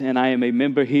And I am a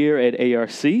member here at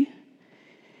ARC.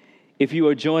 If you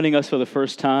are joining us for the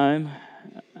first time,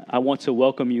 I want to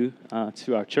welcome you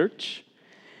to our church.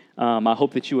 I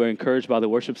hope that you are encouraged by the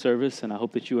worship service, and I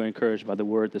hope that you are encouraged by the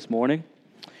word this morning.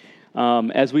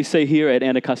 As we say here at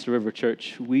Anacostia River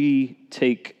Church, we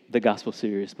take the gospel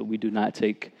serious, but we do not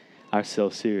take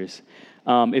ourselves serious.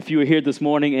 If you are here this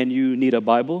morning and you need a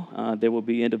Bible, there will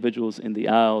be individuals in the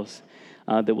aisles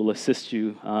that will assist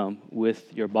you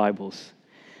with your Bibles.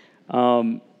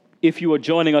 If you are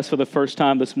joining us for the first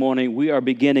time this morning, we are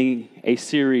beginning a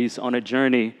series on a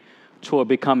journey toward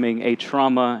becoming a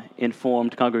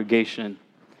trauma-informed congregation.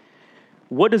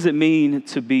 What does it mean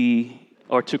to be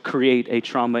or to create a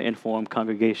trauma-informed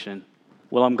congregation?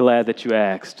 Well, I'm glad that you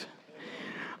asked.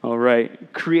 All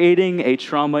right. Creating a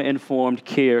trauma-informed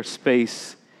care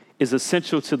space is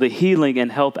essential to the healing and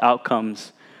health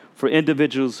outcomes for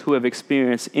individuals who have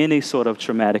experienced any sort of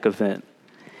traumatic event.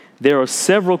 There are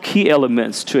several key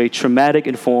elements to a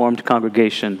traumatic-informed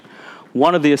congregation,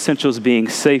 one of the essentials being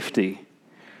safety,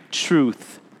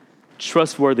 truth,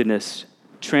 trustworthiness,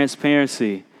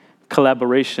 transparency,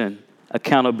 collaboration,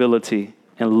 accountability,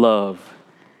 and love.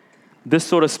 This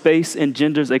sort of space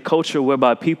engenders a culture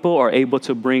whereby people are able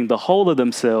to bring the whole of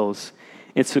themselves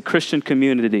into Christian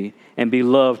community and be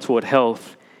loved toward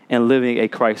health and living a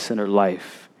Christ-centered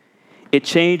life. It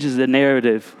changes the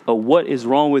narrative of what is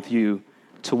wrong with you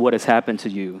to what has happened to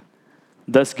you,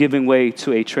 thus giving way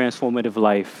to a transformative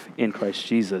life in Christ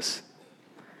Jesus.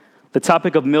 The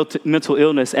topic of mental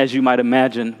illness, as you might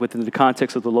imagine, within the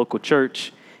context of the local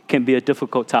church, can be a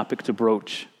difficult topic to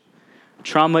broach.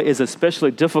 Trauma is an especially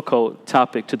difficult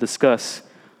topic to discuss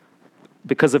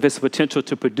because of its potential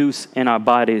to produce in our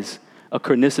bodies a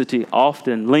chronicity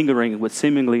often lingering with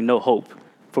seemingly no hope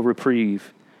for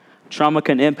reprieve. Trauma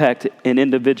can impact an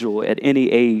individual at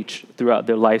any age throughout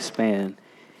their lifespan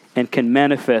and can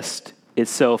manifest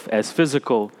itself as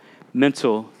physical,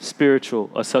 mental, spiritual,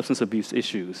 or substance abuse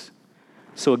issues.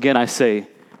 So again, I say,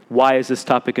 why is this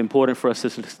topic important for us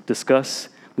to discuss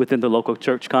within the local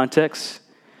church context?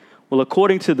 Well,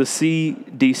 according to the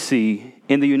CDC,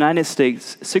 in the United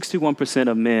States, 61%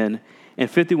 of men and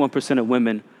 51% of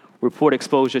women report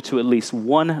exposure to at least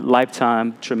one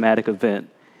lifetime traumatic event.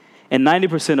 And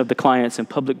 90% of the clients in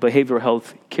public behavioral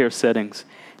health care settings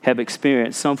have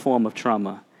experienced some form of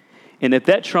trauma. And if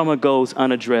that trauma goes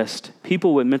unaddressed,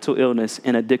 people with mental illness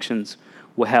and addictions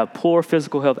will have poor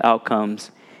physical health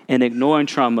outcomes, and ignoring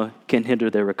trauma can hinder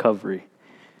their recovery.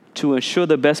 To ensure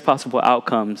the best possible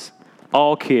outcomes,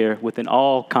 all care within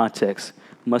all contexts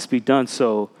must be done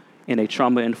so in a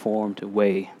trauma-informed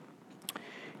way.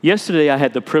 Yesterday, I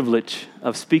had the privilege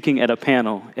of speaking at a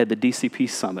panel at the DCP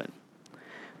Summit.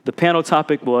 The panel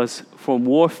topic was From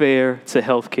Warfare to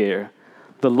Healthcare,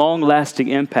 the long-lasting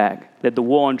impact that the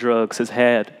war on drugs has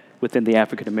had within the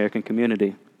African American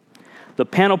community. The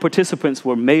panel participants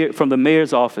were from the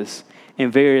mayor's office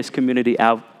and various community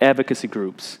advocacy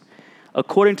groups.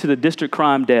 According to the district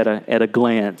crime data at a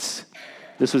glance,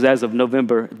 this was as of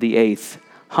November the 8th,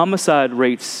 homicide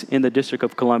rates in the District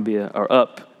of Columbia are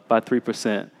up by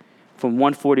 3%, from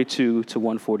 142 to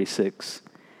 146,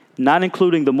 not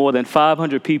including the more than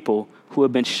 500 people who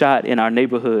have been shot in our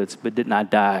neighborhoods but did not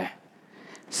die.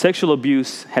 Sexual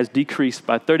abuse has decreased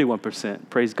by 31%,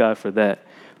 praise God for that,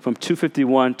 from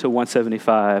 251 to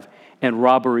 175, and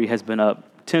robbery has been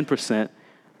up 10%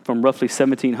 from roughly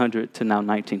 1,700 to now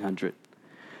 1,900.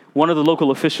 One of the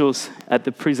local officials at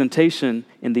the presentation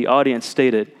in the audience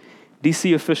stated,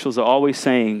 DC officials are always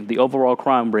saying the overall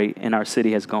crime rate in our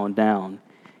city has gone down.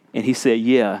 And he said,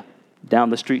 yeah, down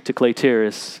the street to Clay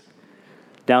Terrace,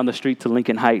 down the street to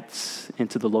Lincoln Heights,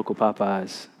 into the local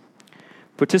Popeyes.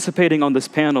 Participating on this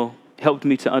panel helped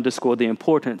me to underscore the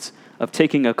importance of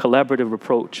taking a collaborative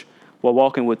approach while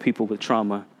walking with people with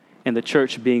trauma, and the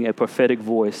church being a prophetic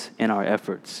voice in our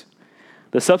efforts.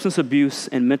 The Substance Abuse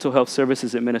and Mental Health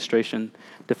Services Administration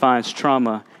defines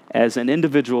trauma as an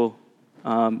individual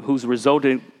who's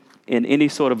resulted in any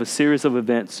sort of a series of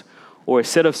events or a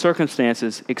set of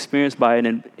circumstances experienced by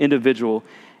an individual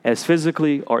as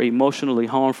physically or emotionally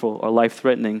harmful or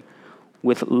life-threatening,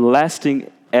 with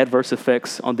lasting adverse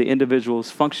effects on the individual's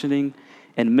functioning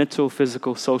and mental,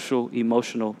 physical, social,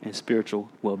 emotional, and spiritual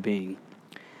well-being.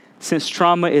 Since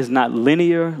trauma is not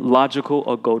linear, logical,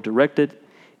 or goal-directed,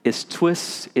 its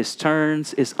twists, its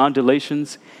turns, its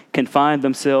undulations can find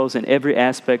themselves in every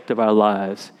aspect of our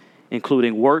lives,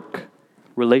 including work,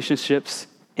 relationships,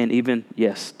 and even,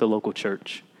 yes, the local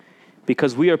church.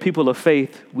 Because we are people of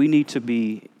faith, we need to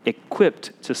be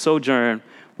equipped to sojourn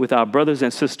with our brothers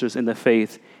and sisters in the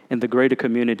faith in the greater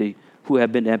community who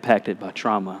have been impacted by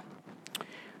trauma.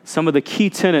 Some of the key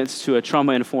tenets to a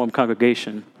trauma-informed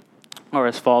congregation are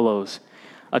as follows.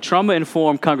 A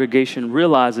trauma-informed congregation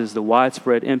realizes the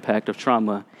widespread impact of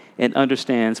trauma and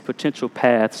understands potential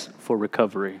paths for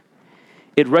recovery.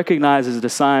 It recognizes the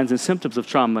signs and symptoms of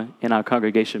trauma in our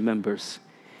congregation members.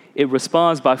 It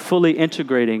responds by fully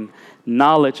integrating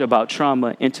knowledge about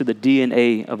trauma into the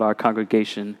DNA of our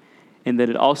congregation, and that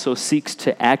it also seeks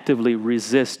to actively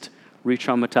resist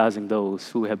re-traumatizing those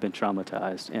who have been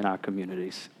traumatized in our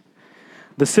communities.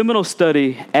 The seminal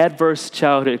study, Adverse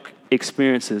Childhood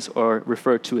Experiences, or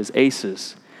referred to as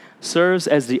ACEs, serves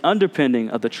as the underpinning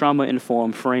of the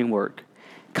trauma-informed framework.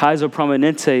 Kaiser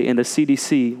Permanente and the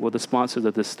CDC were the sponsors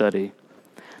of this study.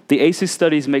 The ACEs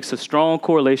studies makes a strong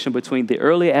correlation between the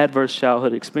early adverse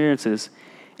childhood experiences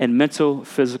and mental,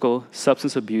 physical,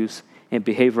 substance abuse, and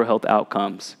behavioral health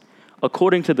outcomes.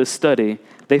 According to the study,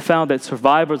 they found that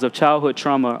survivors of childhood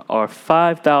trauma are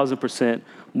 5,000%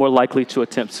 more likely to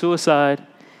attempt suicide,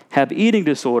 have eating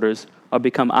disorders, or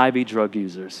become IV drug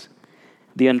users.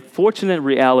 The unfortunate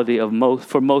reality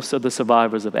for most of the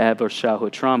survivors of adverse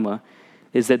childhood trauma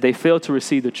is that they fail to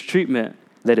receive the treatment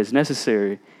that is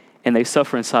necessary, and they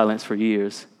suffer in silence for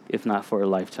years, if not for a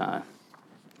lifetime.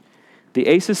 The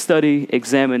ACEs study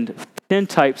examined 10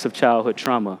 types of childhood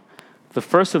trauma, the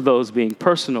first of those being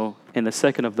personal, and the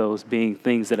second of those being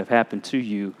things that have happened to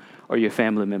you or your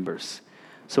family members.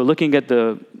 So looking at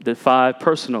the 5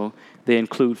 personal, they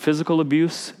include physical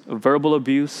abuse, verbal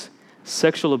abuse,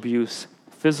 sexual abuse,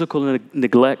 physical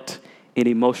neglect, and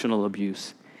emotional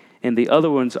abuse. And the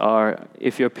other ones are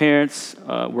if your parents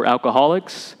were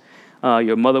alcoholics,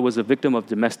 your mother was a victim of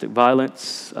domestic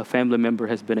violence, a family member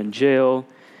has been in jail,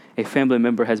 a family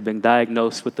member has been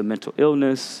diagnosed with a mental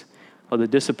illness, or the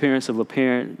disappearance of a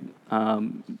parent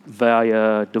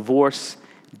via divorce,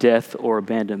 death, or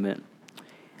abandonment.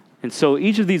 And so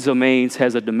each of these domains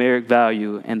has a numeric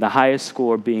value, and the highest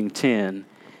score being 10.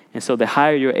 And so the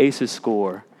higher your ACEs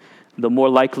score, the more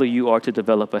likely you are to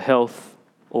develop a health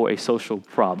or a social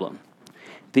problem.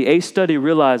 The ACE study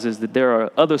realizes that there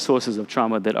are other sources of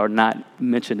trauma that are not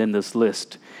mentioned in this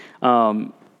list.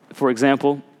 For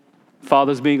example,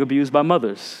 fathers being abused by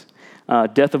mothers,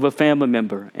 death of a family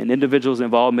member, and individuals'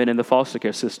 involvement in the foster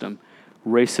care system,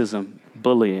 racism,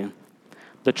 bullying.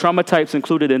 The trauma types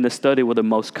included in the study were the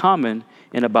most common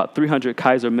in about 300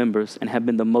 Kaiser members and have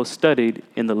been the most studied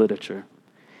in the literature.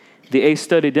 The ACE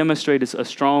study demonstrated a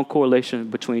strong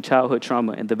correlation between childhood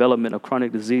trauma and development of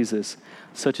chronic diseases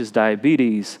such as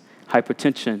diabetes,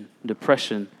 hypertension,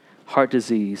 depression, heart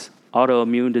disease,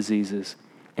 autoimmune diseases,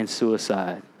 and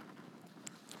suicide.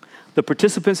 The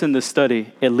participants in this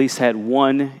study at least had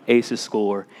one ACEs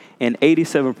score, and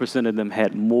 87% of them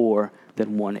had more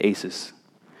than one ACEs.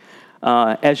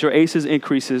 As your ACEs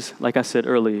increases, like I said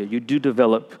earlier, you do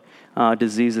develop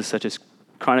diseases such as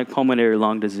chronic pulmonary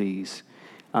lung disease,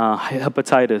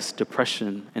 hepatitis,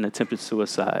 depression, and attempted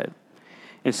suicide.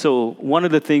 And so one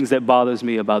of the things that bothers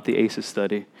me about the ACEs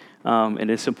study, and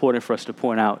it's important for us to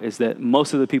point out, is that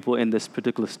most of the people in this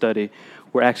particular study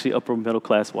were actually upper middle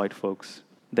class white folks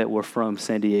that were from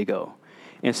San Diego.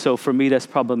 And so for me, that's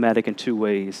problematic in 2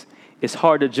 ways. It's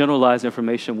hard to generalize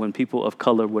information when people of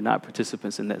color were not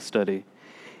participants in that study.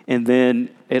 And then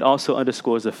it also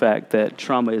underscores the fact that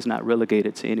trauma is not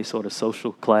relegated to any sort of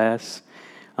social class,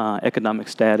 economic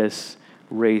status,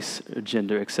 race,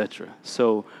 gender, etc.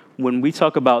 So when we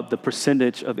talk about the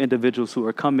percentage of individuals who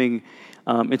are coming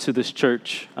into this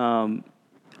church,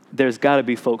 there's got to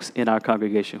be folks in our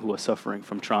congregation who are suffering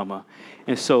from trauma.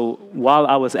 And so while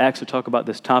I was asked to talk about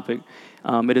this topic,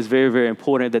 it is very, very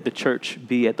important that the church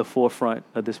be at the forefront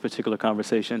of this particular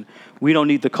conversation. We don't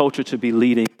need the culture to be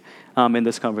leading in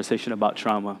this conversation about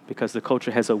trauma because the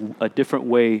culture has a different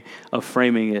way of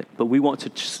framing it. But we want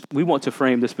to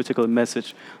frame this particular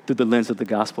message through the lens of the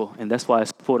gospel, and that's why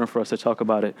it's important for us to talk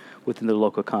about it within the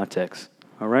local context.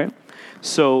 All right?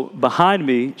 So behind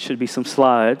me should be some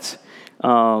slides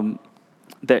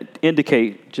that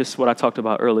indicate just what I talked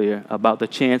about earlier about the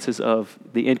chances of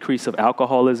the increase of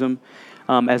alcoholism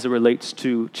as it relates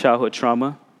to childhood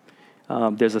trauma.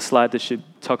 There's a slide that should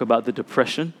talk about the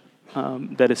depression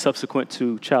that is subsequent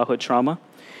to childhood trauma.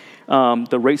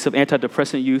 The rates of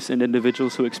antidepressant use in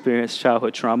individuals who experience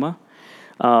childhood trauma.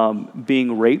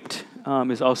 Being raped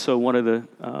is also one of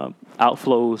the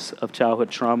outflows of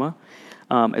childhood trauma,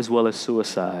 as well as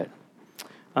suicide.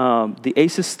 The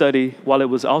ACEs study, while it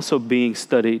was also being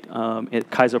studied at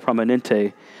Kaiser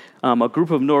Permanente, a group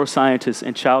of neuroscientists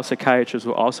and child psychiatrists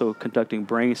were also conducting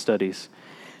brain studies.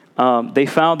 They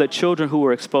found that children who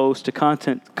were exposed to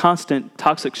constant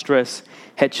toxic stress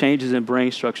had changes in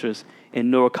brain structures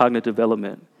and neurocognitive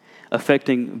development,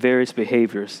 affecting various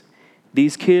behaviors.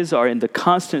 These kids are in the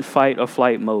constant fight or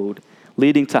flight mode,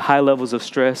 leading to high levels of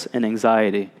stress and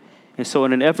anxiety. And so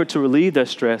in an effort to relieve their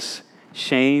stress,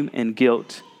 shame, and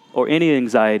guilt, or any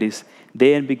anxieties,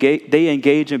 they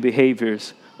engage in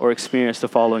behaviors or experience the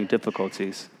following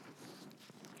difficulties.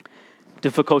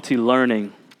 Difficulty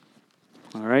learning.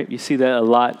 All right, you see that a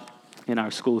lot in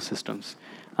our school systems,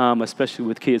 especially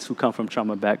with kids who come from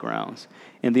trauma backgrounds.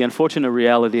 And the unfortunate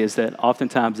reality is that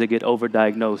oftentimes they get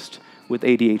overdiagnosed with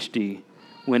ADHD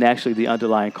when actually the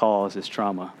underlying cause is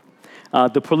trauma.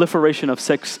 The proliferation of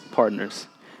sex partners,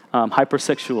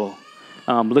 hypersexual,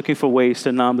 looking for ways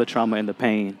to numb the trauma and the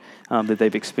pain that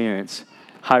they've experienced,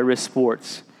 high-risk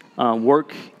sports,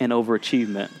 work, and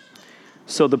overachievement.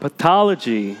 So the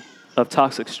pathology of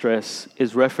toxic stress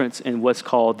is referenced in what's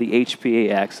called the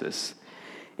HPA axis.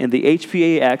 And the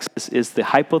HPA axis is the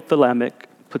hypothalamic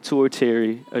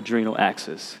pituitary adrenal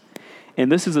axis.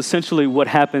 And this is essentially what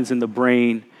happens in the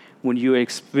brain when you're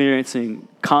experiencing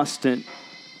constant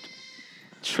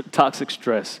toxic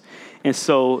stress. And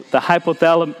so the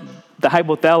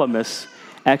hypothalamus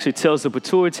actually tells the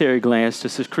pituitary glands to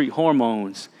secrete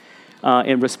hormones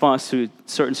in response to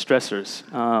certain stressors,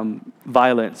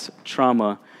 violence,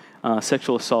 trauma,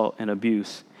 sexual assault, and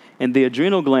abuse. And the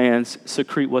adrenal glands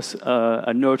secrete what's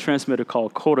a neurotransmitter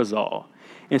called cortisol.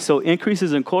 And so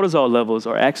increases in cortisol levels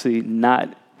are actually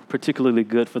not particularly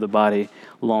good for the body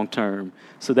long term.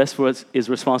 So that's what is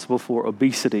responsible for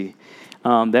obesity.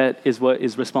 That is what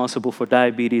is responsible for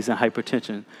diabetes and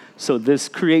hypertension. So this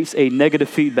creates a negative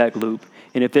feedback loop.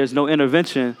 And if there's no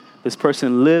intervention, this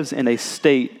person lives in a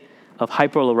state of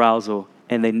hyperarousal,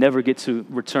 and they never get to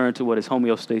return to what is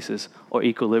homeostasis or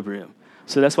equilibrium.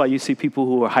 So that's why you see people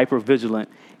who are hypervigilant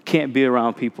can't be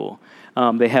around people.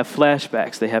 They have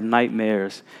flashbacks, they have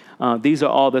nightmares. These are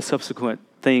all the subsequent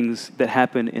things that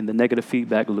happen in the negative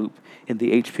feedback loop in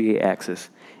the HPA axis.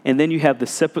 And then you have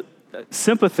the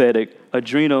sympathetic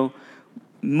adrenal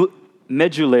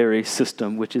medullary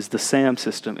system, which is the SAM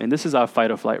system. And this is our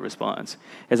fight or flight response.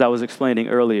 As I was explaining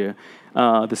earlier,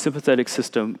 the sympathetic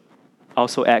system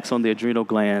also acts on the adrenal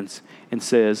glands and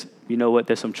says, you know what,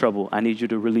 there's some trouble. I need you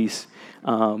to release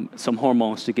some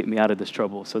hormones to get me out of this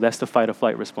trouble. So that's the fight or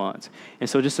flight response. And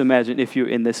so just imagine if you're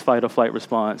in this fight or flight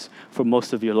response for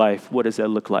most of your life, what does that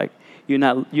look like? You're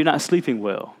not sleeping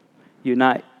well. You're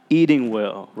not eating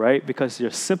well, right? Because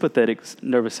your sympathetic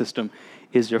nervous system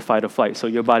is your fight or flight. So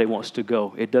your body wants to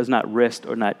go. It does not rest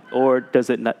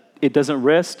it doesn't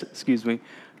rest,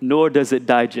 nor does it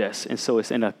digest. And so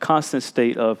it's in a constant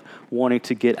state of wanting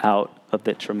to get out of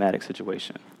that traumatic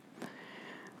situation.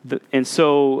 And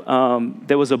so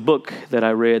there was a book that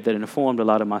I read that informed a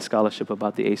lot of my scholarship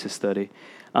about the ACEs study.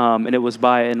 And it was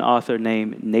by an author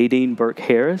named Nadine Burke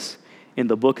Harris. And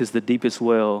the book is The Deepest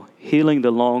Well, Healing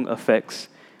the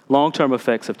Long-Term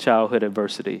Effects of Childhood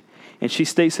Adversity. And she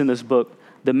states in this book,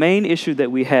 the main issue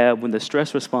that we have when the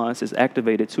stress response is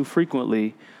activated too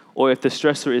frequently, or if the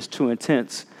stressor is too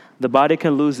intense, the body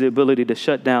can lose the ability to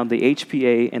shut down the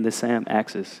HPA and the SAM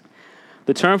axis.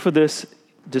 The term for this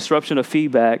disruption of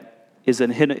feedback is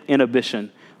an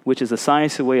inhibition, which is a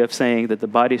sciencey way of saying that the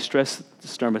body's stress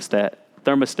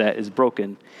thermostat is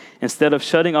broken. Instead of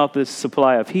shutting off the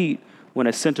supply of heat when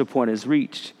a center point is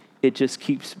reached, it just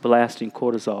keeps blasting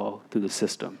cortisol through the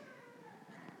system.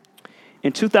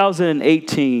 In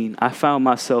 2018, I found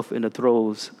myself in the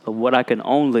throes of what I can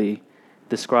only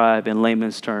describe in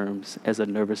layman's terms as a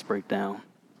nervous breakdown.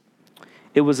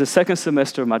 It was the second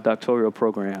semester of my doctoral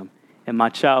program, and my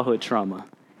childhood trauma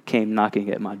came knocking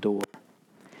at my door.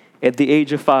 At the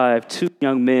age of 5, 2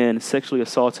 young men sexually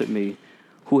assaulted me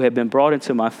who had been brought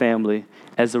into my family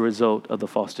as a result of the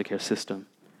foster care system.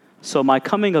 So my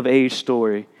coming of age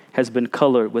story has been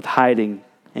colored with hiding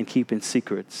and keeping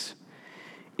secrets.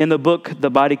 In the book, The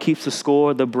Body Keeps the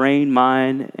Score, The Brain,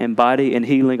 Mind, and Body and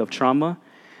Healing of Trauma,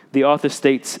 the author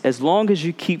states, as long as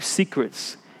you keep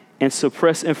secrets and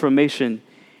suppress information,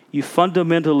 you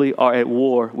fundamentally are at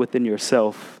war within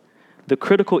yourself. The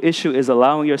critical issue is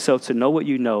allowing yourself to know what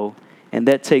you know, and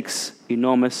that takes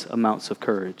enormous amounts of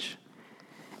courage.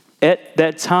 At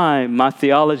that time, my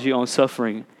theology on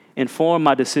suffering informed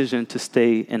my decision to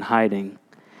stay in hiding.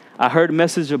 I heard a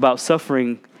message about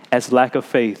suffering as lack of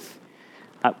faith.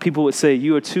 People would say,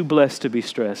 you are too blessed to be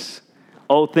stressed.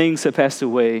 Old things have passed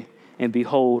away, and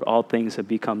behold, all things have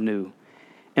become new.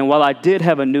 And while I did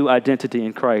have a new identity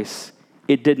in Christ,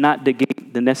 it did not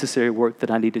negate the necessary work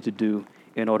that I needed to do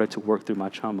in order to work through my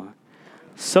trauma.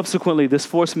 Subsequently, this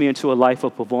forced me into a life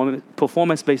of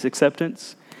performance-based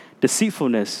acceptance,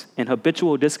 deceitfulness, and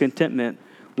habitual discontentment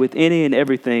with any and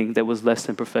everything that was less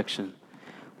than perfection.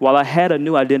 While I had a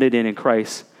new identity in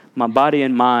Christ, my body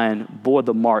and mind bore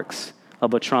the marks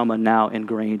of a trauma now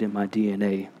ingrained in my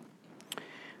DNA.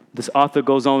 This author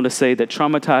goes on to say that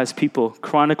traumatized people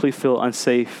chronically feel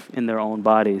unsafe in their own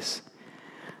bodies.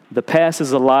 The past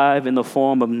is alive in the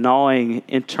form of gnawing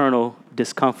internal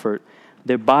discomfort.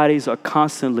 Their bodies are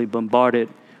constantly bombarded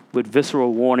with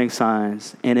visceral warning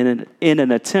signs, and in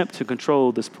an attempt to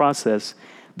control this process,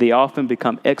 they often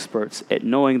become experts at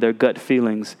knowing their gut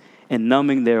feelings and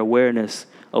numbing their awareness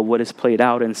of what is played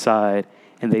out inside,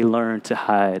 and they learn to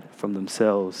hide from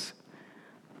themselves.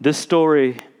 This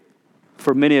story,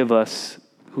 for many of us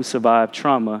who survive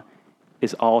trauma,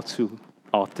 is all too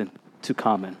often too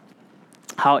common.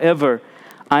 However,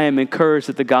 I am encouraged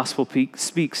that the gospel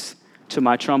speaks to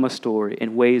my trauma story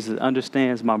in ways that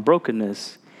understands my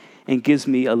brokenness and gives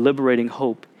me a liberating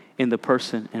hope in the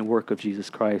person and work of Jesus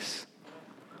Christ.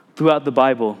 Throughout the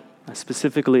Bible,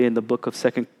 specifically in the book of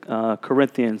 2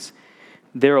 Corinthians,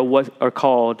 there are what are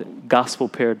called gospel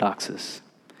paradoxes.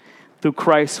 Through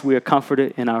Christ, we are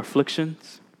comforted in our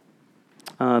afflictions.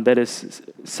 That is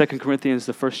 2 Corinthians,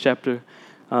 the first chapter,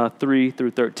 3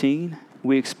 through 13.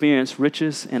 We experience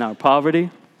riches in our poverty.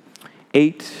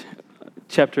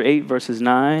 Chapter 8, verses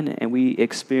 9, and we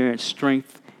experience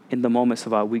strength in the moments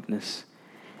of our weakness.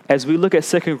 As we look at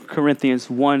 2 Corinthians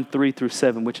 1, 3 through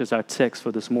 7, which is our text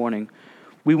for this morning,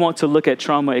 we want to look at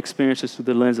trauma experiences through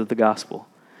the lens of the gospel.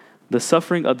 The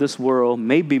suffering of this world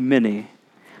may be many,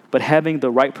 but having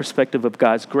the right perspective of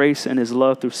God's grace and his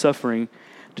love through suffering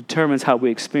determines how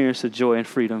we experience the joy and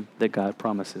freedom that God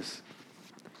promises.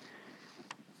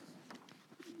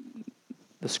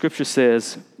 The scripture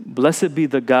says, "Blessed be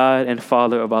the God and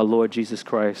Father of our Lord Jesus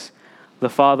Christ, the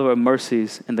Father of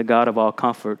mercies and the God of all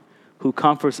comfort, who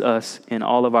comforts us in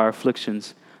all of our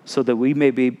afflictions, so that we may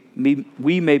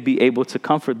be able to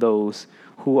comfort those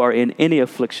who are in any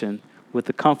affliction with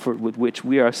the comfort with which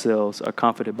we ourselves are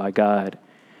comforted by God.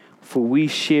 For we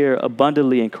share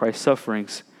abundantly in Christ's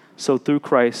sufferings, so through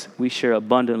Christ we share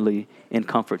abundantly in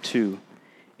comfort too.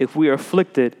 If we are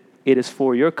afflicted, it is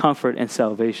for your comfort and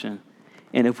salvation.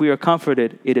 And if we are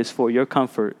comforted, it is for your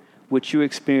comfort, which you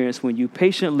experience when you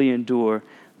patiently endure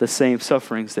the same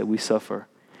sufferings that we suffer.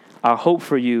 Our hope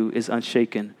for you is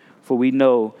unshaken, for we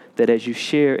know that as you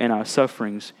share in our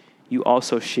sufferings, you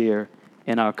also share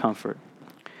in our comfort."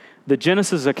 The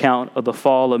Genesis account of the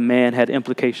fall of man had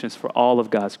implications for all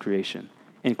of God's creation,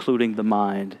 including the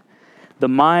mind. The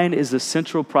mind is the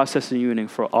central processing unit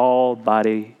for all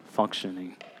body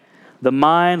functioning. The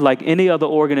mind, like any other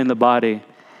organ in the body,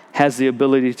 has the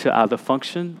ability to either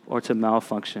function or to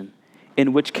malfunction,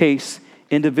 in which case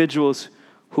individuals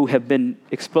who have been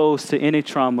exposed to any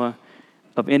trauma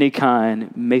of any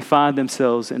kind may find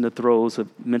themselves in the throes of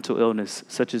mental illness,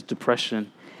 such as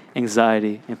depression,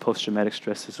 anxiety, and post-traumatic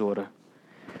stress disorder.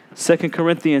 2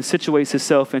 Corinthians situates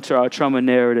itself into our trauma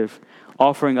narrative,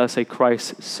 offering us a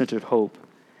Christ-centered hope.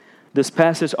 This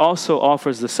passage also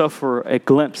offers the sufferer a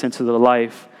glimpse into the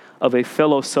life of a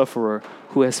fellow sufferer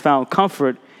who has found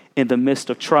comfort in the midst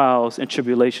of trials and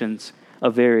tribulations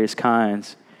of various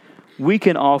kinds. We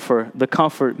can offer the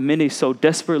comfort many so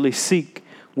desperately seek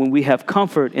when we have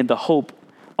comfort in the hope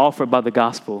offered by the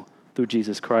gospel through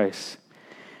Jesus Christ.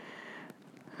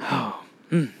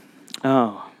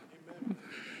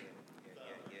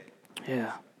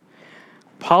 Yeah.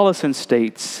 Paulson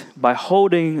states, "By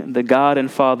holding the God and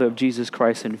Father of Jesus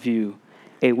Christ in view,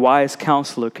 a wise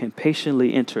counselor can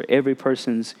patiently enter every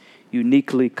person's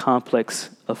uniquely complex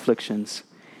afflictions.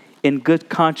 In good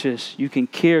conscience, you can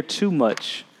care too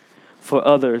much for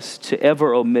others to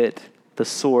ever omit the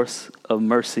source of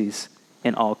mercies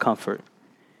and all comfort.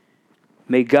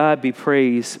 May God be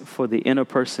praised for the inner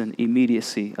person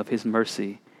immediacy of his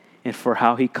mercy and for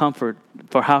how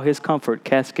his comfort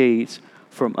cascades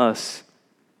from us,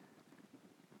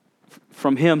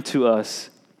 from him to us,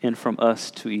 and from us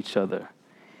to each other."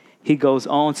 He goes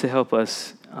on to help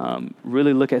us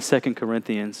really look at 2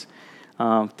 Corinthians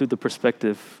through the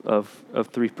perspective of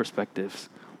three perspectives.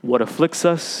 What afflicts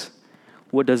us?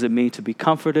 What does it mean to be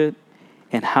comforted?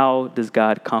 And how does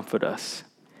God comfort us?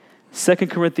 2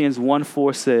 Corinthians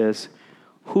 1:4 says,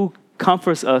 "Who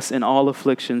comforts us in all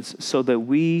afflictions so that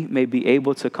we may be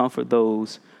able to comfort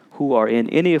those who are in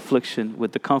any affliction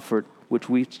with the comfort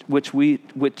which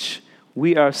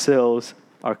we ourselves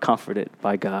are comforted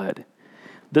by God."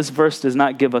 This verse does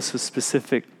not give us a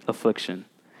specific affliction.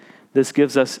 This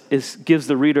gives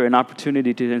the reader an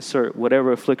opportunity to insert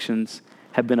whatever afflictions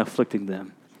have been afflicting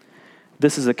them.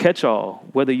 This is a catch-all.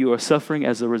 Whether you are suffering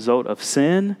as a result of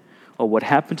sin or what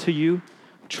happened to you,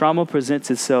 trauma presents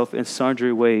itself in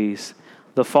sundry ways.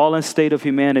 The fallen state of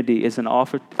humanity is an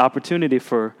opportunity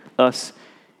for us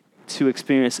to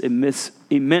experience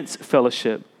immense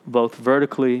fellowship both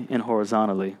vertically and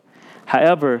horizontally.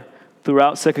 However,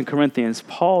 throughout 2 Corinthians,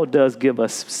 Paul does give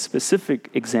us specific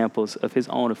examples of his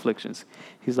own afflictions.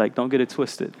 He's like, don't get it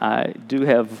twisted. I do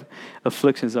have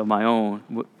afflictions of my own.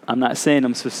 I'm not saying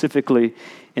them specifically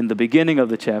in the beginning of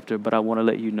the chapter, but I want to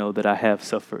let you know that I have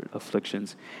suffered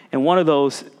afflictions. And one of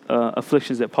those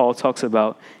afflictions that Paul talks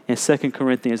about in 2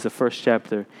 Corinthians, the first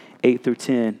chapter, 8 through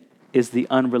 10, is the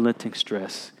unrelenting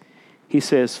stress. He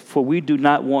says, "For we do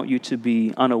not want you to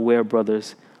be unaware,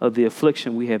 brothers, of the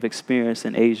affliction we have experienced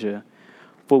in Asia.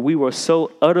 For we were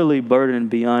so utterly burdened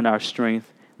beyond our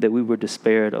strength that we were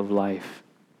despaired of life."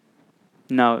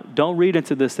 Now, don't read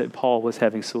into this that Paul was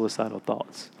having suicidal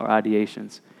thoughts or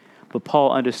ideations. But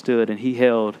Paul understood and he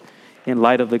held, in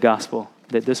light of the gospel,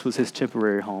 that this was his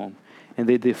temporary home. And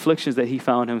the afflictions that he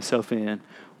found himself in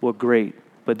were great,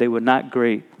 but they were not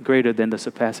greater than the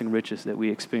surpassing riches that we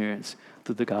experience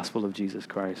through the gospel of Jesus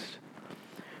Christ.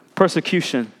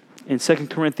 Persecution in 2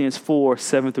 Corinthians 4,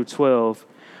 7 through 12.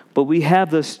 "But we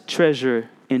have this treasure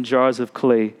in jars of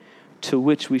clay,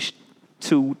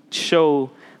 to show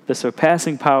the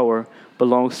surpassing power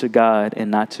belongs to God and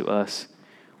not to us.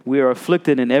 We are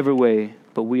afflicted in every way,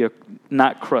 but we are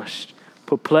not crushed,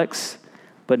 perplexed,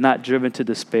 but not driven to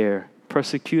despair,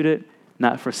 persecuted,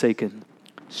 not forsaken,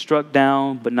 struck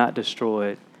down, but not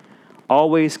destroyed,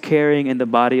 always carrying in the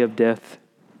body of death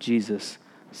Jesus,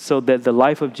 so that the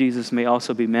life of Jesus may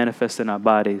also be manifest in our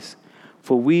bodies.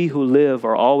 For we who live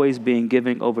are always being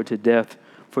given over to death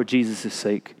for Jesus'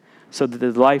 sake, so that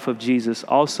the life of Jesus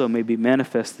also may be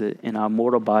manifested in our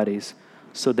mortal bodies,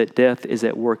 so that death is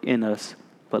at work in us,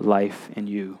 but life in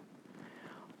you."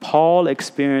 Paul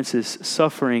experiences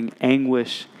suffering,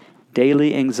 anguish,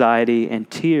 daily anxiety, and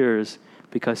tears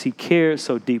because he cares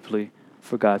so deeply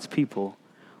for God's people.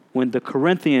 When the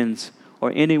Corinthians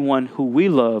or anyone who we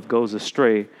love goes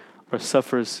astray or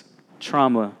suffers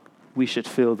trauma, we should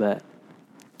feel that.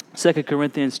 2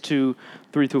 Corinthians 2,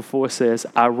 3 through 4 says,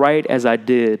 "I write as I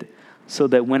did, so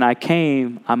that when I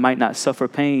came, I might not suffer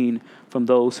pain from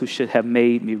those who should have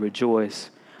made me rejoice.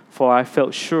 For I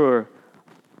felt sure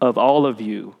of all of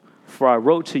you, for I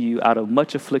wrote to you out of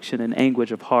much affliction and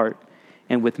anguish of heart,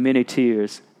 and with many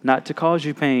tears, not to cause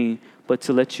you pain, but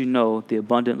to let you know the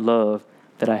abundant love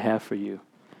that I have for you."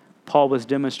 Paul was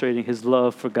demonstrating his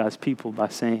love for God's people by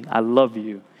saying, "I love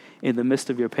you in the midst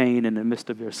of your pain, in the midst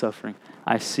of your suffering.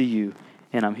 I see you,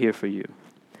 and I'm here for you."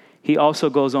 He also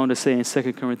goes on to say in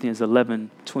 2 Corinthians 11,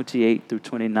 28 through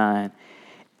 29,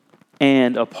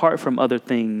 "And apart from other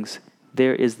things,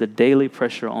 there is the daily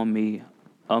pressure on me,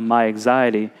 on my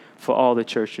anxiety for all the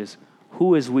churches.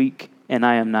 Who is weak, and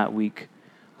I am not weak?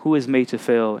 Who is made to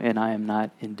fail, and I am not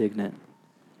indignant?"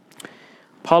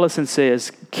 Paulson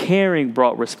says, caring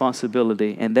brought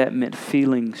responsibility, and that meant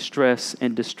feeling stress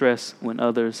and distress when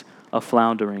others are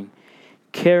floundering.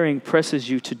 Caring presses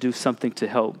you to do something to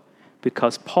help.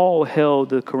 Because Paul held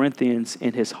the Corinthians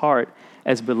in his heart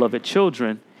as beloved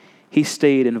children, he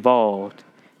stayed involved.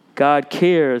 God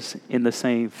cares in the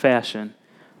same fashion.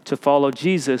 To follow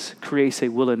Jesus creates a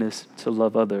willingness to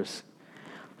love others.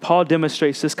 Paul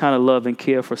demonstrates this kind of love and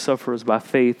care for sufferers by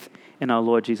faith in our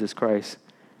Lord Jesus Christ,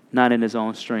 not in his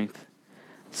own strength.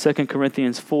 2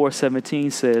 Corinthians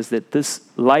 4:17 says that this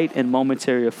light and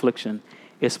momentary affliction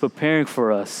is preparing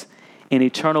for us an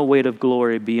eternal weight of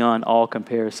glory beyond all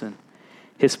comparison.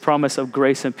 His promise of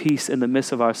grace and peace in the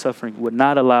midst of our suffering would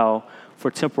not allow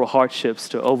for temporal hardships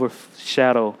to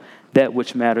overshadow that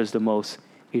which matters the most,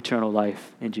 eternal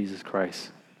life in Jesus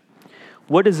Christ.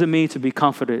 What does it mean to be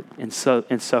comforted in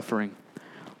suffering?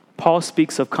 Paul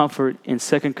speaks of comfort in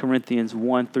 2 Corinthians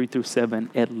 1, 3 through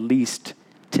 7 at least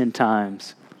 10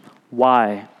 times.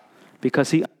 Why?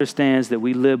 Because he understands that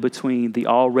we live between the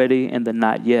already and the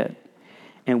not yet.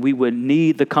 And we would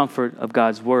need the comfort of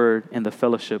God's word and the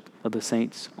fellowship of the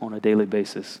saints on a daily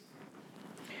basis.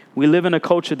 We live in a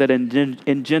culture that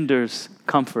engenders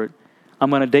comfort.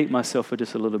 I'm going to date myself for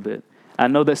just a little bit. I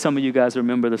know that some of you guys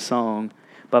remember the song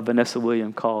by Vanessa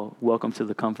Williams called "Welcome to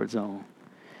the Comfort Zone."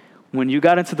 When you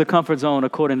got into the comfort zone,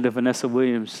 according to Vanessa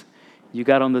Williams, you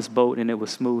got on this boat and it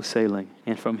was smooth sailing.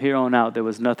 And from here on out, there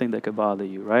was nothing that could bother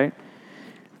you, right?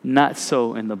 Not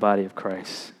so in the body of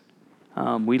Christ.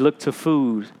 We look to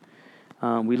food.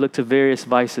 We look to various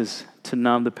vices to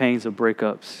numb the pains of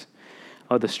breakups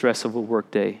or the stress of a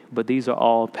workday. But these are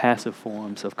all passive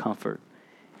forms of comfort.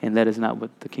 And that is not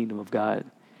what the kingdom of God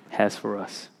has for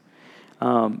us.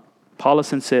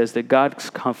 Paulson says that God's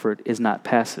comfort is not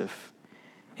passive.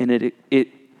 And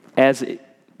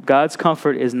God's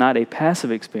comfort is not a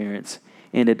passive experience,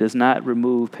 and it does not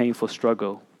remove painful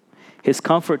struggle. His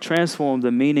comfort transforms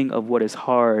the meaning of what is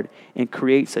hard and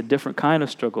creates a different kind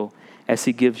of struggle as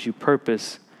he gives you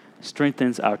purpose,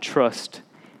 strengthens our trust,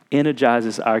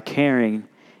 energizes our caring,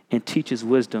 and teaches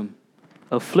wisdom.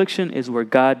 Affliction is where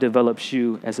God develops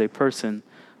you as a person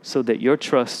so that your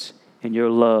trust and your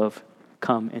love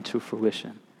come into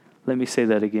fruition. Let me say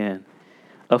that again.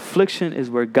 Affliction is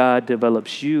where God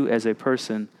develops you as a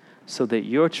person so that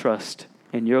your trust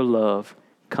and your love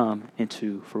come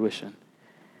into fruition.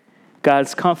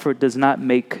 God's comfort does not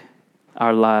make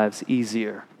our lives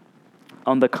easier.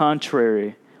 On the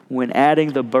contrary, when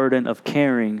adding the burden of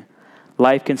caring,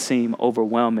 life can seem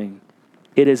overwhelming.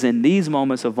 It is in these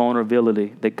moments of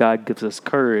vulnerability that God gives us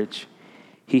courage.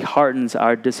 He hardens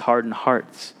our disheartened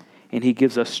hearts, and he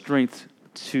gives us strength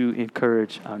to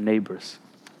encourage our neighbors.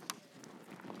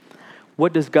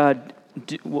 What does God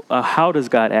do? How does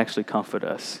God actually comfort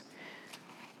us?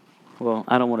 Well,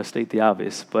 I don't want to state the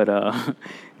obvious, but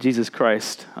Jesus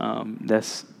Christ,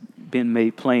 that's been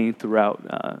made plain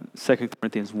throughout 2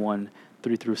 Corinthians 1,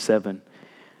 3 through 7.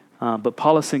 But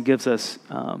Paulson gives us,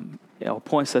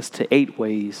 points us to 8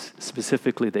 ways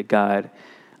specifically that God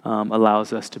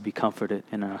allows us to be comforted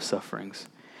in our sufferings.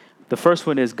 The first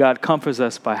one is God comforts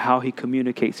us by how he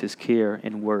communicates his care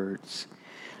in words.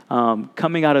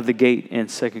 Coming out of the gate in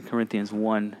 2 Corinthians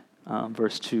 1,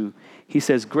 verse 2, he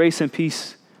says, "Grace and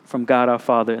peace from God our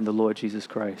Father and the Lord Jesus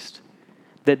Christ."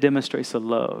 That demonstrates a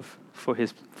love for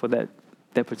that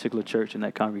particular church and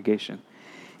that congregation.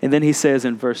 And then he says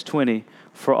in verse 20,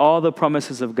 "For all the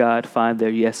promises of God find their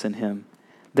yes in him.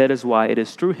 That is why it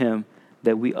is through him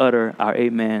that we utter our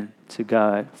amen to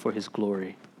God for his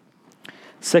glory."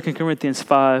 2 Corinthians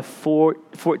 5,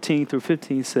 14 through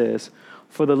 15 says,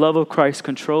 "For the love of Christ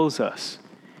controls us,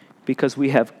 because we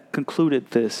have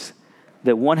concluded this,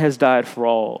 that one has died for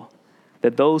all,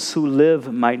 that those who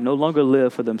live might no longer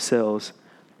live for themselves,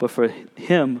 but for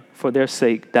him, for their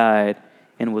sake, died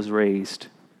and was raised."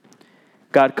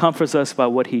 God comforts us by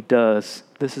what he does.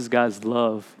 This is God's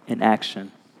love in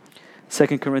action.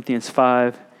 2 Corinthians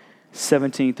 5,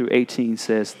 17 through 18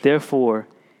 says, "Therefore,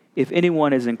 if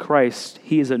anyone is in Christ,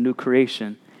 he is a new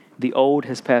creation. The old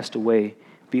has passed away.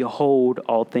 Behold,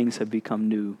 all things have become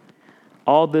new.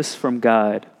 All this from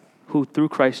God, who through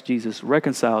Christ Jesus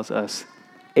reconciles us,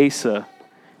 Asa,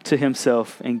 to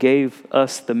himself, and gave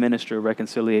us the ministry of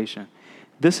reconciliation."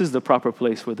 This is the proper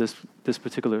place where this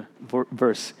particular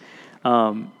verse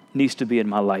needs to be in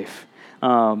my life.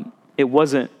 It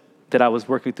wasn't that I was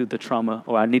working through the trauma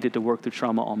or I needed to work through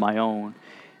trauma on my own.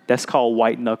 That's called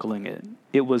white knuckling it.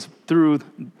 It was through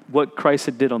what Christ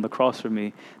had did on the cross for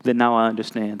me that now I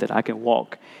understand that I can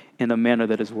walk in a manner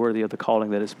that is worthy of the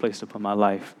calling that is placed upon my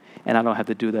life. And I don't have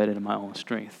to do that in my own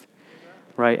strength.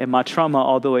 Right? And my trauma,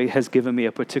 although it has given me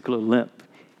a particular limp,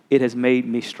 it has made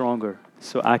me stronger.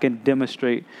 So I can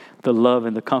demonstrate the love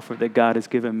and the comfort that God has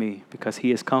given me because he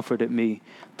has comforted me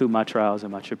through my trials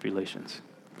and my tribulations.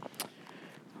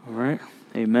 All right?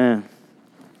 Amen.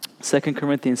 2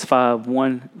 Corinthians 5,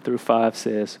 1 through 5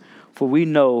 says, "For we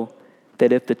know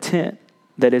that if the tent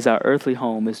that is our earthly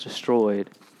home is destroyed,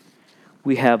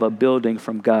 we have a building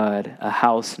from God, a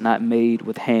house not made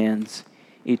with hands,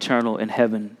 eternal in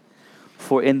heaven.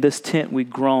 For in this tent we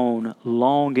groan,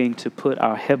 longing to put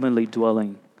on our heavenly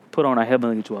dwelling,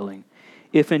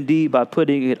 if indeed by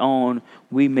putting it on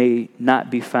we may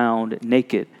not be found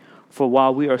naked. For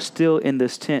while we are still in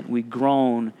this tent, we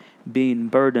groan, being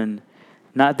burdened,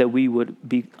 not that we would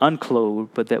be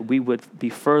unclothed, but that we would be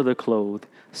further clothed,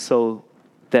 so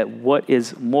that what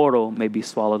is mortal may be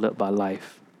swallowed up by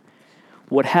life."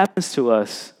 What happens to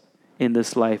us in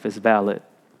this life is valid,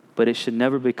 but it should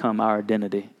never become our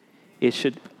identity. It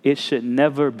should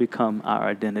never become our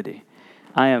identity.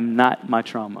 I am not my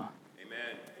trauma.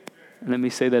 Amen. Let me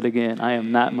say that again. I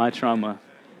am not my trauma.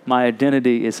 My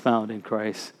identity is found in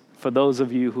Christ. For those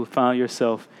of you who found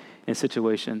yourself in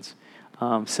situations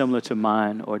similar to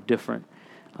mine or different,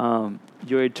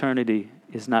 your eternity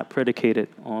is not predicated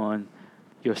on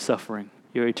your suffering.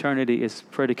 Your eternity is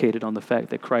predicated on the fact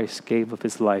that Christ gave up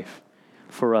his life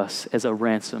for us as a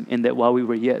ransom, and that while we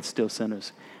were yet still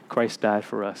sinners, Christ died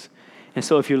for us. And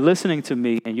so if you're listening to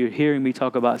me and you're hearing me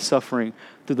talk about suffering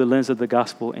through the lens of the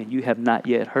gospel and you have not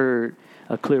yet heard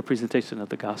a clear presentation of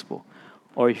the gospel,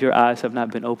 or if your eyes have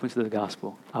not been open to the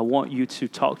gospel, I want you to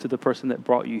talk to the person that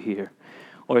brought you here.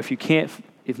 Or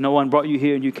if no one brought you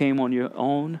here and you came on your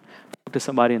own, talk to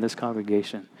somebody in this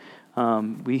congregation.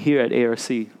 We here at ARC,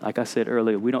 like I said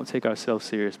earlier, we don't take ourselves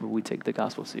serious, but we take the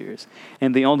gospel serious.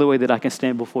 And the only way that I can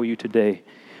stand before you today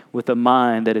with a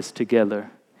mind that is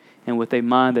together and with a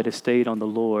mind that is stayed on the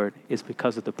Lord is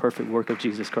because of the perfect work of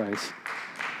Jesus Christ.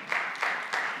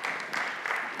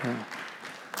 Yeah.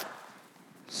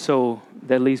 So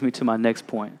that leads me to my next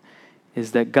point,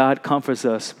 is that God comforts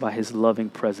us by his loving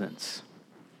presence.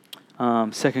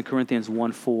 2 Corinthians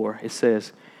 1:4, it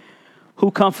says, who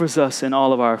comforts us in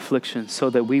all of our afflictions so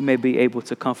that we may be able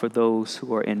to comfort those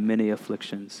who are in many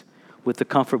afflictions with the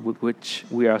comfort with which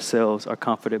we ourselves are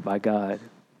comforted by God.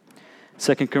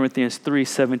 2 Corinthians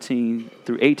 3:17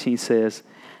 through 18 says,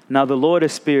 now the Lord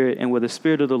is spirit, and where the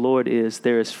spirit of the Lord is,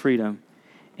 there is freedom.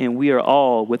 And we are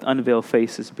all, with unveiled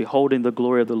faces, beholding the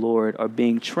glory of the Lord, are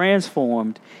being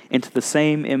transformed into the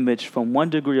same image from one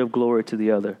degree of glory to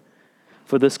the other.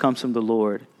 For this comes from the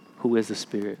Lord, who is the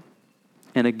Spirit.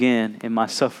 And again, in my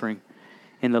suffering,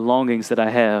 in the longings that I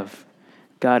have,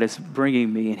 God is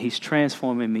bringing me and he's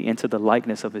transforming me into the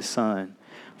likeness of his Son.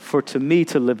 For to me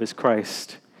to live is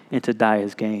Christ and to die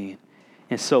is gain.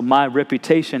 And so my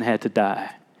reputation had to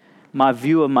die. My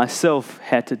view of myself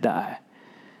had to die.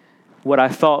 What I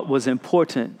thought was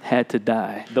important had to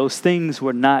die. Those things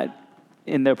were not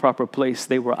in their proper place.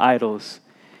 They were idols.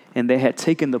 And they had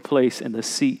taken the place and the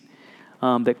seat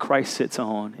that Christ sits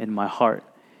on in my heart.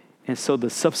 And so the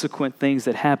subsequent things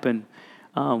that happened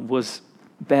was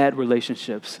bad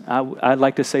relationships. I'd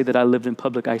like to say that I lived in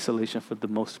public isolation for the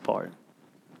most part,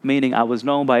 meaning I was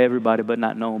known by everybody but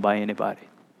not known by anybody.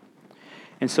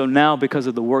 And so now, because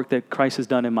of the work that Christ has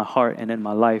done in my heart and in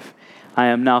my life, I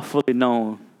am now fully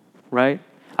known, right?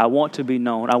 I want to be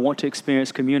known. I want to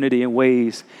experience community in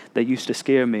ways that used to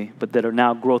scare me, but that are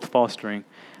now growth fostering.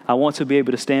 I want to be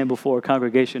able to stand before a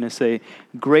congregation and say,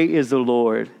 great is the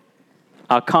Lord,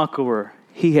 our conqueror.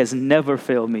 He has never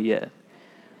failed me yet.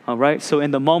 All right? So in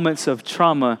the moments of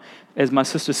trauma, as my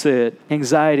sister said,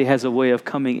 anxiety has a way of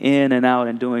coming in and out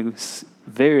and doing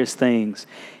various things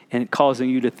and causing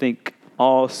you to think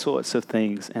all sorts of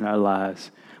things in our lives.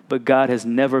 But God has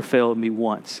never failed me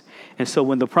once. And so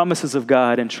when the promises of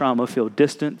God and trauma feel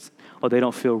distant or they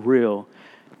don't feel real,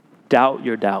 doubt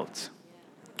your doubts.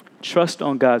 Trust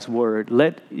on God's word.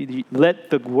 Let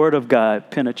the word of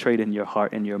God penetrate in your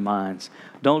heart and your minds.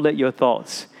 Don't let your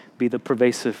thoughts be the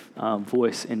pervasive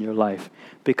voice in your life,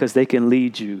 because they can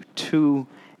lead you to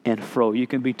and fro. You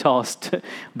can be tossed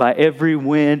by every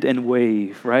wind and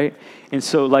wave, right? And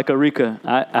so like Arika,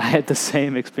 I had the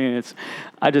same experience.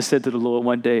 I just said to the Lord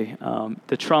one day,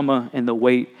 the trauma and the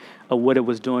weight of what it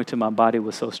was doing to my body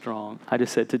was so strong. I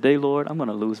just said, today, Lord, I'm going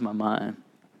to lose my mind.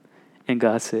 And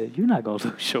God said, you're not going to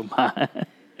lose your mind.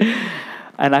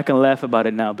 And I can laugh about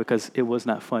it now because it was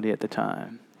not funny at the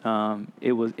time.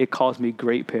 It caused me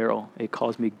great peril. It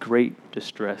caused me great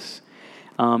distress.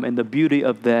 And the beauty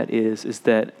of that is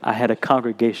that I had a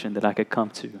congregation that I could come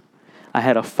to. I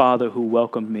had a father who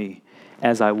welcomed me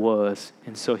as I was.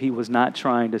 And so he was not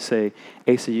trying to say,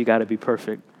 Asa, you got to be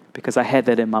perfect. Because I had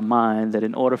that in my mind, that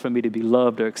in order for me to be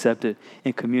loved or accepted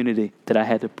in community, that I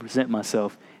had to present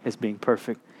myself as being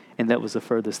perfect. And that was the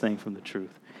furthest thing from the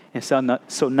truth. And so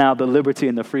now the liberty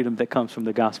and the freedom that comes from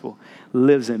the gospel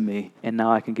lives in me. And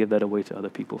now I can give that away to other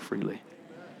people freely.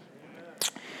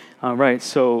 All right,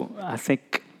 so I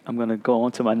think I'm going to go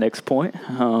on to my next point.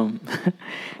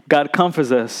 God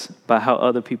comforts us by how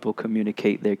other people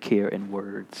communicate their care in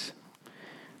words.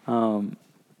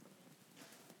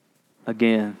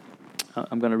 Again,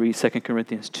 I'm going to read 2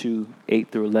 Corinthians 2,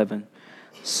 8 through 11.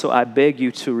 So I beg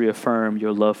you to reaffirm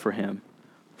your love for him.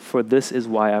 For this is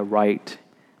why I write,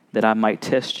 that I might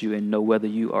test you and know whether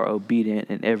you are obedient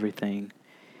in everything.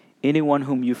 Anyone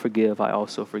whom you forgive, I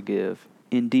also forgive.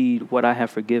 Indeed, what I have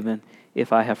forgiven,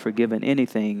 if I have forgiven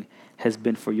anything, has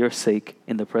been for your sake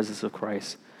in the presence of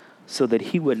Christ, so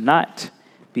that we would not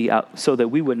be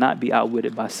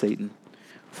outwitted by Satan.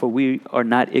 For we are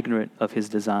not ignorant of his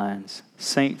designs.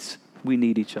 Saints, we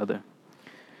need each other.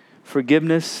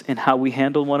 Forgiveness and how we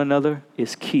handle one another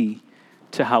is key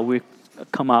to how we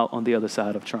come out on the other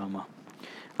side of trauma.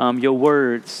 Your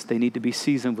words, they need to be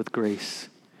seasoned with grace,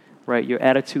 right? Your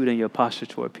attitude and your posture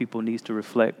toward people needs to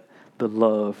reflect the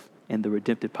love and the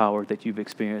redemptive power that you've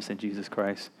experienced in Jesus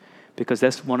Christ. Because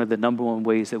that's one of the number one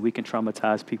ways that we can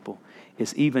traumatize people,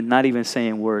 is not even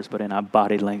saying words, but in our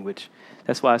body language.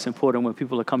 That's why it's important when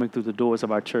people are coming through the doors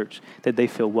of our church that they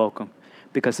feel welcome,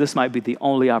 because this might be the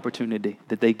only opportunity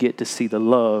that they get to see the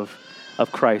love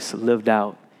of Christ lived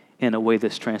out in a way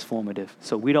that's transformative.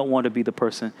 So we don't want to be the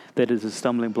person that is a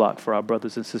stumbling block for our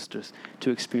brothers and sisters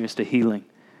to experience the healing,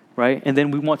 right? And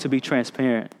then we want to be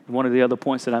transparent. One of the other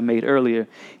points that I made earlier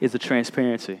is the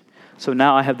transparency. So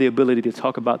now I have the ability to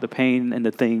talk about the pain and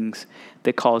the things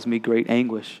that cause me great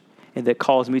anguish and that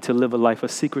cause me to live a life of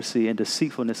secrecy and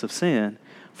deceitfulness of sin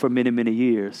for many, many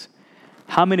years.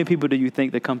 How many people do you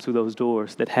think that come through those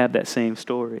doors that have that same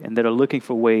story and that are looking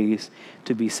for ways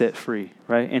to be set free,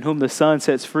 right? And whom the Son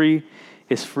sets free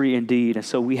is free indeed. And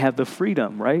so we have the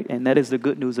freedom, right? And that is the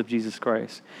good news of Jesus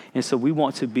Christ. And so we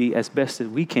want to be, as best as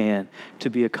we can, to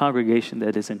be a congregation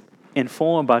that is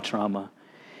informed by trauma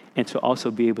and to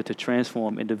also be able to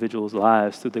transform individuals'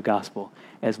 lives through the gospel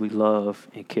as we love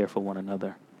and care for one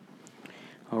another.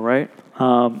 All right?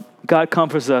 God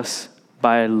comforts us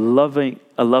by a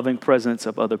loving presence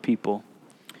of other people.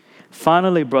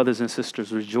 Finally, brothers and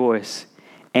sisters, rejoice,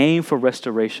 aim for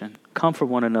restoration, comfort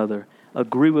one another,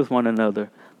 agree with one another,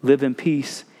 live in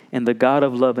peace, and the God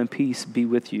of love and peace be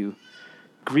with you.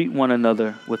 Greet one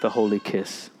another with a holy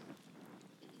kiss.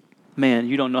 Man,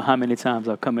 you don't know how many times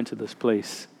I've come into this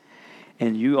place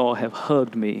and you all have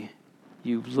hugged me.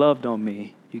 You've loved on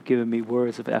me. You've given me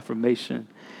words of affirmation.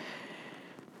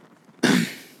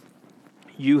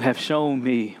 You have shown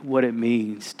me what it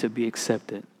means to be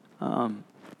accepted.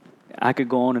 I could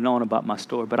go on and on about my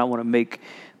story, but I want to make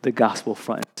the gospel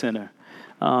front and center.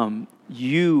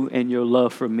 You and your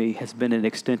love for me has been an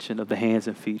extension of the hands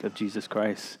and feet of Jesus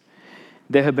Christ.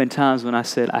 There have been times when I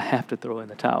said, I have to throw in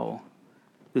the towel.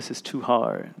 This is too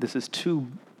hard. This is too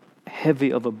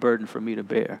heavy of a burden for me to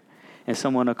bear. And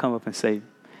someone will come up and say,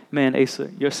 man, Asa,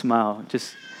 your smile,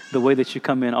 just the way that you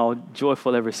come in all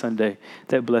joyful every Sunday,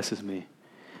 that blesses me.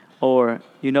 Or,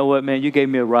 you know what, man, you gave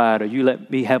me a ride, or you let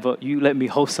me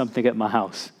host something at my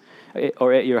house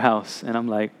or at your house. And I'm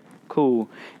like,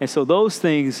 cool. And so those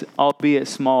things, albeit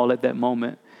small at that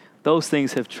moment, those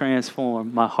things have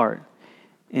transformed my heart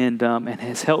and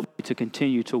has helped me to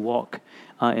continue to walk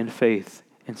in faith.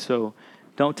 And so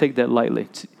don't take that lightly.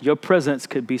 Your presence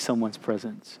could be someone's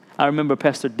presence. I remember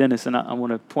Pastor Dennis, and I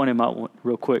want to point him out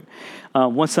real quick.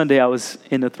 One Sunday I was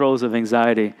in the throes of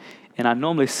anxiety, and I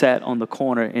normally sat on the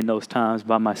corner in those times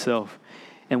by myself.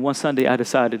 And one Sunday I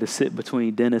decided to sit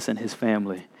between Dennis and his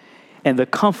family. And the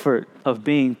comfort of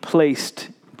being placed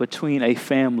between a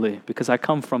family, because I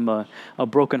come from a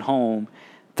broken home,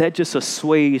 that just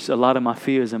assuaged a lot of my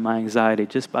fears and my anxiety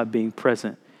just by being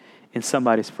present in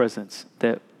somebody's presence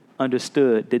that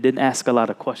understood, that didn't ask a lot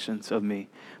of questions of me,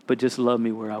 but just loved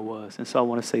me where I was. And so I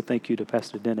want to say thank you to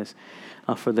Pastor Dennis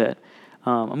for that.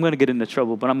 I'm going to get into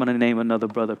trouble, but I'm going to name another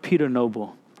brother, Peter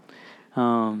Noble.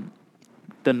 The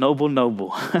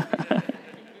Noble.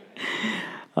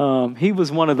 He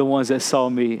was one of the ones that saw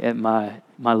me at my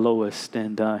lowest.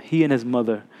 And he and his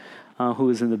mother, who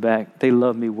was in the back, they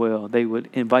loved me well. They would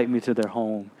invite me to their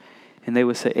home. And they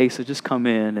would say, Asa, just come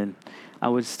in. And I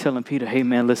was telling Peter, hey,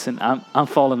 man, listen, I'm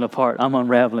falling apart. I'm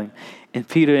unraveling. And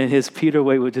Peter, in his Peter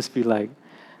way, would just be like,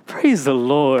 praise the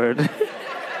Lord.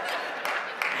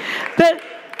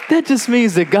 That just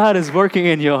means that God is working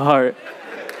in your heart.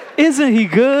 Isn't he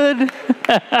good?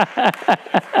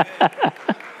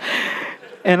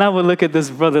 And I would look at this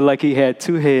brother like he had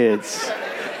two heads.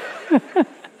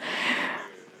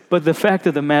 But the fact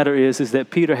of the matter is that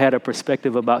Peter had a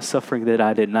perspective about suffering that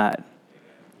I did not.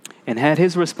 And had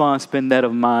his response been that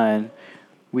of mine,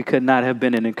 we could not have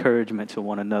been an encouragement to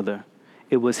one another.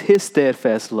 It was his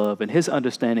steadfast love and his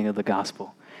understanding of the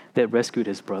gospel that rescued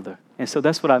his brother. And so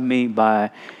that's what I mean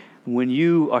by when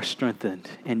you are strengthened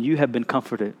and you have been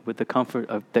comforted with the comfort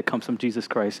that comes from Jesus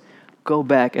Christ, go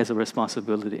back as a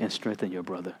responsibility and strengthen your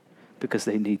brother because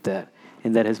they need that.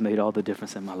 And that has made all the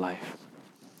difference in my life.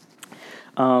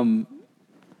 I'm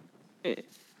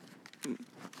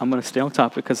going to stay on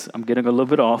topic because I'm getting a little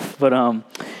bit off. But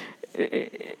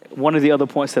one of the other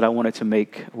points that I wanted to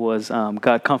make was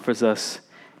God comforts us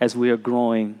as we are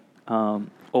growing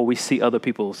or we see other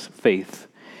people's faith.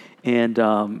 And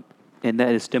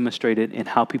that is demonstrated in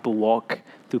how people walk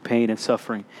through pain and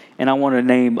suffering. And I want to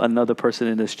name another person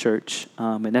in this church,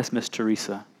 and that's Miss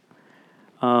Teresa.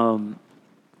 During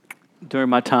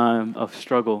my time of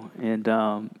struggle and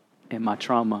my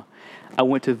trauma, I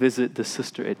went to visit the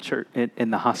sister at church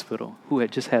in the hospital who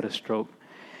had just had a stroke.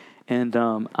 And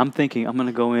I'm thinking I'm going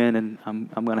to go in and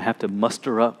I'm going to have to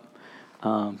muster up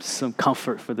some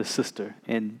comfort for the sister.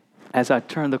 And as I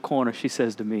turned the corner, she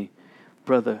says to me,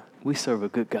 brother, we serve a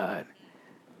good God.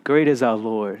 Great is our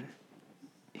Lord.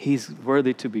 He's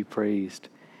worthy to be praised.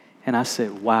 And I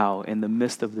said, wow, in the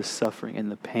midst of the suffering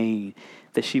and the pain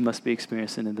that she must be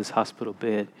experiencing in this hospital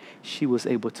bed, she was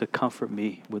able to comfort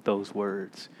me with those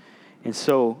words. And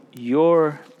so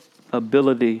your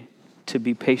ability to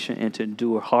be patient and to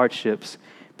endure hardships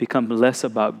become less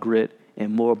about grit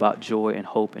and more about joy and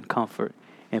hope and comfort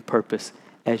and purpose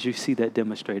as you see that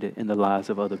demonstrated in the lives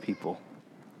of other people.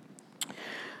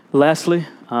 Lastly,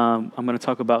 I'm going to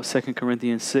talk about 2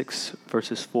 Corinthians 6,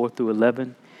 verses 4 through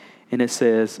 11. And it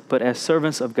says, "But as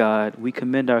servants of God, we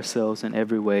commend ourselves in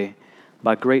every way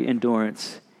by great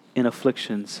endurance in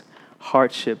afflictions,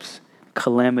 hardships,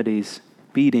 calamities,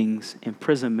 beatings,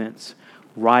 imprisonments,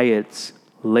 riots,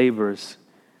 labors,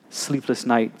 sleepless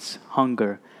nights,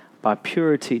 hunger, by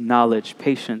purity, knowledge,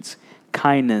 patience,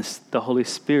 kindness, the Holy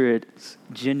Spirit's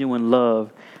genuine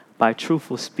love, by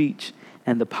truthful speech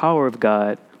and the power of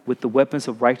God, with the weapons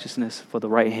of righteousness for the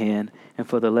right hand and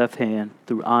for the left hand,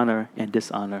 through honor and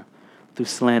dishonor, through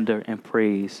slander and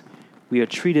praise. We are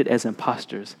treated as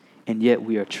impostors, and yet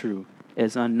we are true,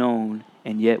 as unknown,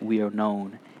 and yet we are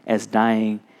known, as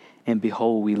dying, and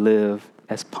behold, we live,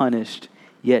 as punished,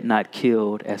 yet not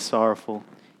killed, as sorrowful,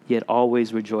 yet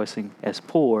always rejoicing, as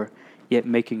poor, yet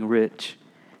making rich,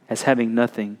 as having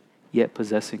nothing, yet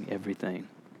possessing everything."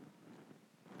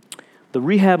 The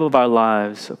rehab of our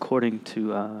lives, according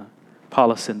to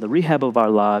Paulson, the rehab of our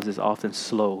lives is often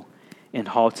slow and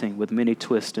halting with many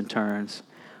twists and turns,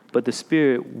 but the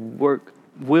Spirit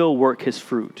will work his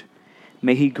fruit.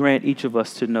 May he grant each of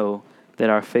us to know that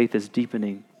our faith is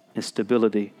deepening in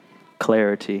stability,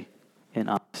 clarity, and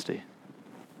honesty.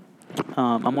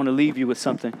 I'm going to leave you with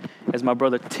something, as my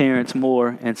brother Terrence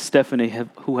Moore and Stephanie,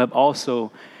 who have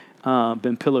also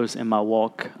been pillars in my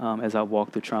walk as I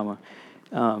walk through trauma.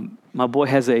 My boy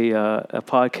has a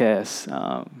podcast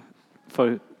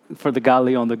for the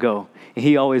Godly on the Go. And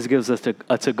he always gives us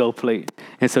a to-go plate.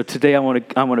 And so today I want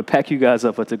to pack you guys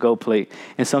up a to-go plate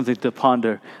and something to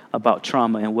ponder about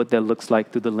trauma and what that looks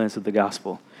like through the lens of the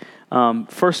gospel.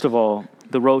 First of all,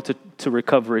 the road to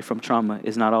recovery from trauma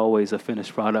is not always a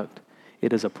finished product.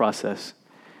 It is a process.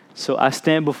 So I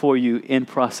stand before you in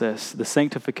process. The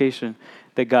sanctification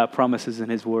that God promises in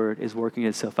his word is working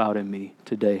itself out in me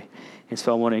today. And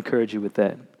so I want to encourage you with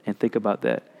that and think about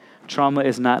that. Trauma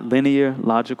is not linear,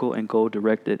 logical, and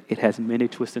goal-directed. It has many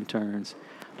twists and turns.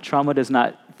 Trauma does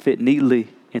not fit neatly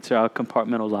into our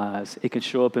compartmental lives. It can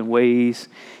show up in ways,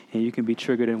 and you can be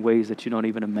triggered in ways that you don't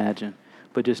even imagine.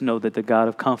 But just know that the God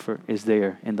of comfort is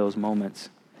there in those moments.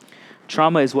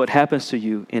 Trauma is what happens to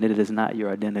you, and it is not your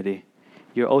identity.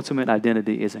 Your ultimate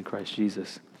identity is in Christ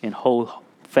Jesus, and hold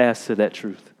fast to that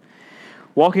truth.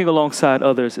 Walking alongside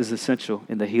others is essential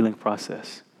in the healing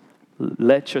process.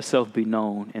 Let yourself be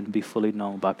known and be fully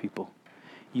known by people.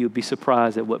 You'll be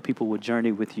surprised at what people will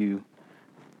journey with you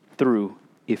through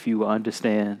if you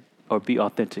understand or be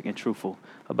authentic and truthful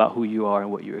about who you are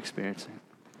and what you're experiencing.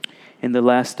 And the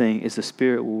last thing is the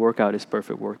Spirit will work out his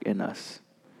perfect work in us.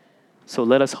 So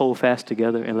let us hold fast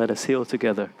together and let us heal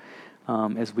together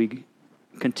as we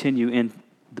continue in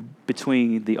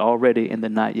between the already and the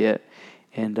not yet,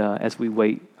 and as we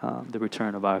wait the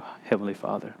return of our Heavenly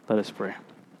Father. Let us pray.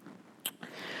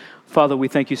 Father, we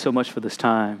thank you so much for this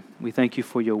time. We thank you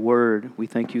for your word. We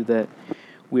thank you that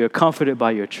we are comforted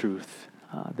by your truth,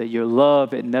 that your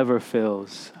love, it never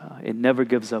fails. It never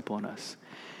gives up on us.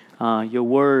 Your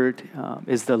word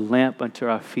is the lamp unto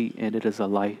our feet, and it is a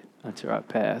light unto our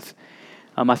path.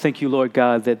 I thank you, Lord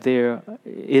God, that there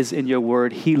is in your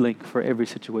word healing for every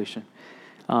situation.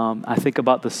 I think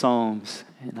about the Psalms,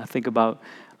 and I think about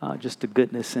just the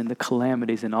goodness and the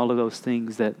calamities and all of those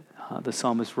things that the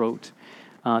psalmist wrote.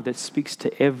 That speaks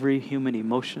to every human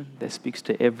emotion, that speaks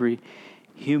to every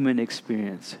human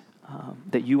experience,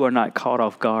 that you are not caught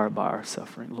off guard by our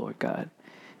suffering, Lord God,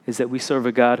 is that we serve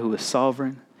a God who is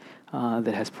sovereign,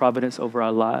 that has providence over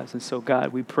our lives. And so,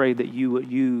 God, we pray that you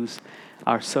would use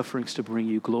our sufferings to bring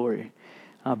you glory,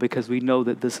 because we know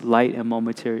that this light and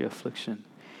momentary affliction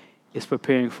is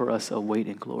preparing for us a weight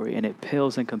in glory, and it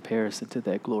pales in comparison to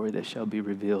that glory that shall be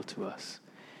revealed to us.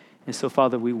 And so,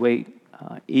 Father, we wait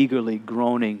eagerly,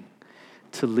 groaning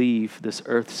to leave this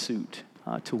earth suit,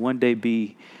 to one day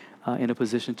be in a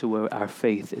position to where our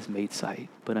faith is made sight.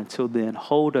 But until then,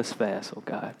 hold us fast, oh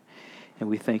God. And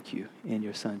we thank you. In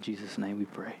your Son, Jesus' name we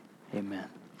pray.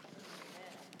 Amen.